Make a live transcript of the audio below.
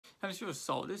And it's your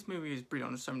soul. This movie is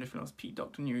brilliant on so many different levels. Pete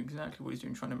Docter knew exactly what he's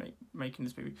doing, trying to making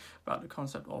this movie about the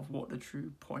concept of what the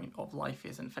true point of life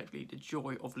is, and effectively the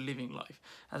joy of living life.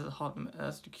 As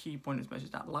the key point of this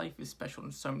message, that life is special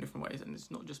in so many different ways, and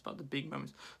it's not just about the big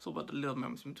moments, it's all about the little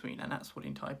moments in between. And that's what the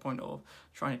entire point of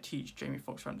trying to teach Jamie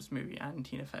Foxx around this movie and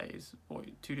Tina Fey is,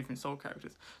 two different soul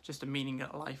characters, just the meaning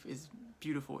that life is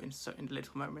beautiful in the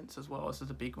little moments as well as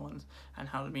the big ones, and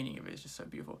how the meaning of it is just so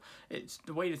beautiful. It's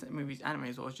the way this movie's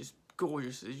animated as well is just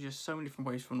gorgeous. There's just so many different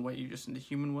ways from the way you're just in the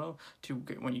human world to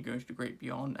when you go into the great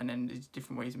beyond, and then there's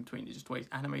different ways in between. It's just the way it's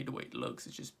animated, the way it looks,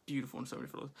 it's just beautiful and so many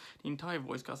different levels. The entire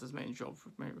voice cast has made a job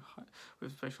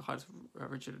with special highlights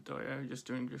of Richard Adoyo just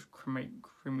doing just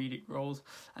comedic roles,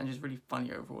 and just really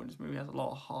funny overall. This movie has a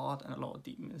lot of heart and a lot of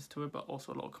deepness to it, but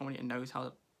also a lot of comedy, and knows how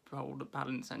to hold the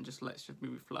balance and just lets the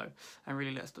movie flow, and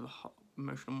really lets the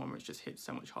emotional moments just hit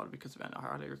so much harder because of it. I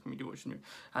highly recommend you watch this movie,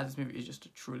 as this movie is just a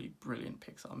truly brilliant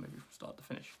Pixar movie from start to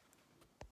finish.